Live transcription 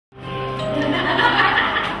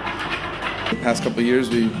past couple of years,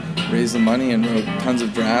 we raised the money and wrote tons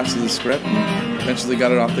of drafts of the script and eventually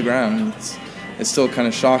got it off the ground. It's still kind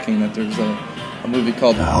of shocking that there's a movie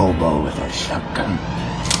called Hobo with a shotgun.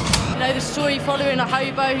 You know, the story following a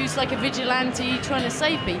hobo who's like a vigilante trying to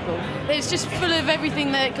save people. It's just full of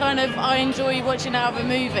everything that kind of I enjoy watching out of a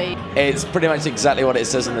movie. It's pretty much exactly what it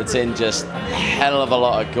says on the tin, just hell of a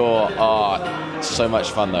lot of gore. Oh, so much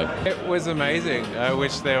fun though. It was amazing. I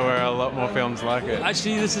wish there were a lot more films like it.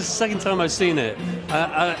 Actually, this is the second time I've seen it,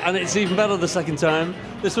 and it's even better the second time.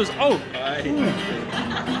 This was,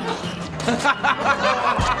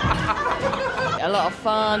 A lot of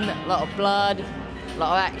fun, a lot of blood, a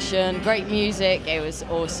lot of action, great music. It was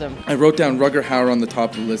awesome. I wrote down Rutger Hauer on the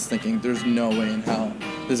top of the list thinking there's no way in hell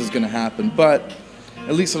this is going to happen, but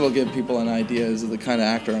at least it'll give people an idea of the kind of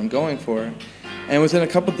actor I'm going for. And within a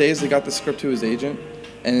couple of days they got the script to his agent,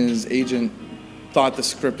 and his agent thought the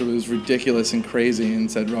script was ridiculous and crazy and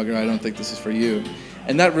said, Rutger, I don't think this is for you.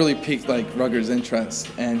 And that really piqued Rutger's interest.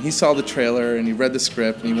 And he saw the trailer and he read the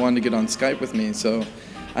script and he wanted to get on Skype with me. So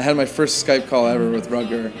I had my first Skype call ever with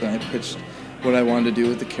Rutger, and I pitched what I wanted to do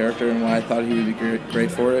with the character and why I thought he would be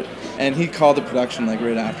great for it. And he called the production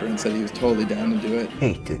right after and said he was totally down to do it.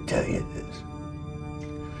 Hate to tell you this,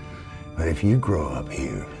 but if you grow up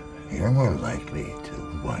here, you're more likely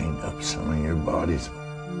to wind up selling your bodies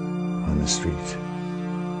on the streets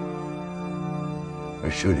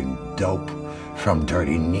or shooting dope from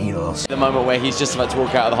dirty needles. The moment where he's just about to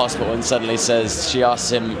walk out of the hospital and suddenly she asks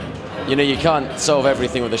him, you know, you can't solve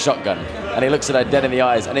everything with a shotgun. And he looks at her dead in the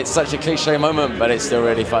eyes, and it's such a cliche moment, but it's still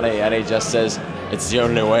really funny. And he just says, it's the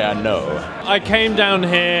only way I know. I came down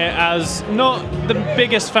here as not the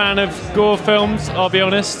biggest fan of gore films, I'll be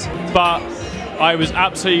honest, but I was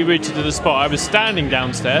absolutely rooted to the spot. I was standing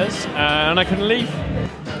downstairs and I couldn't leave.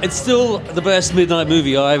 it's still the best midnight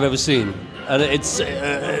movie I've ever seen. And it's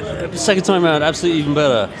second time around, absolutely even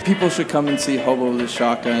better. People should come and see Hobo with a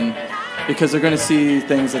Shotgun because they're going to see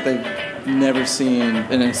things that they've never seen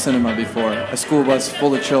in a cinema before. A school bus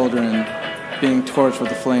full of children being torched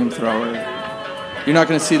with a flamethrower. You're not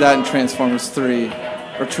going to see that in Transformers 3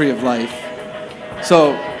 or Tree of Life.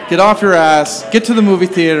 So get off your ass, get to the movie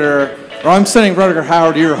theater, or I'm sending Rutger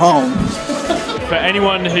Hauer to your home. For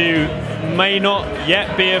anyone who may not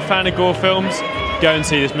yet be a fan of gore films, go and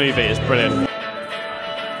see this movie, it's brilliant.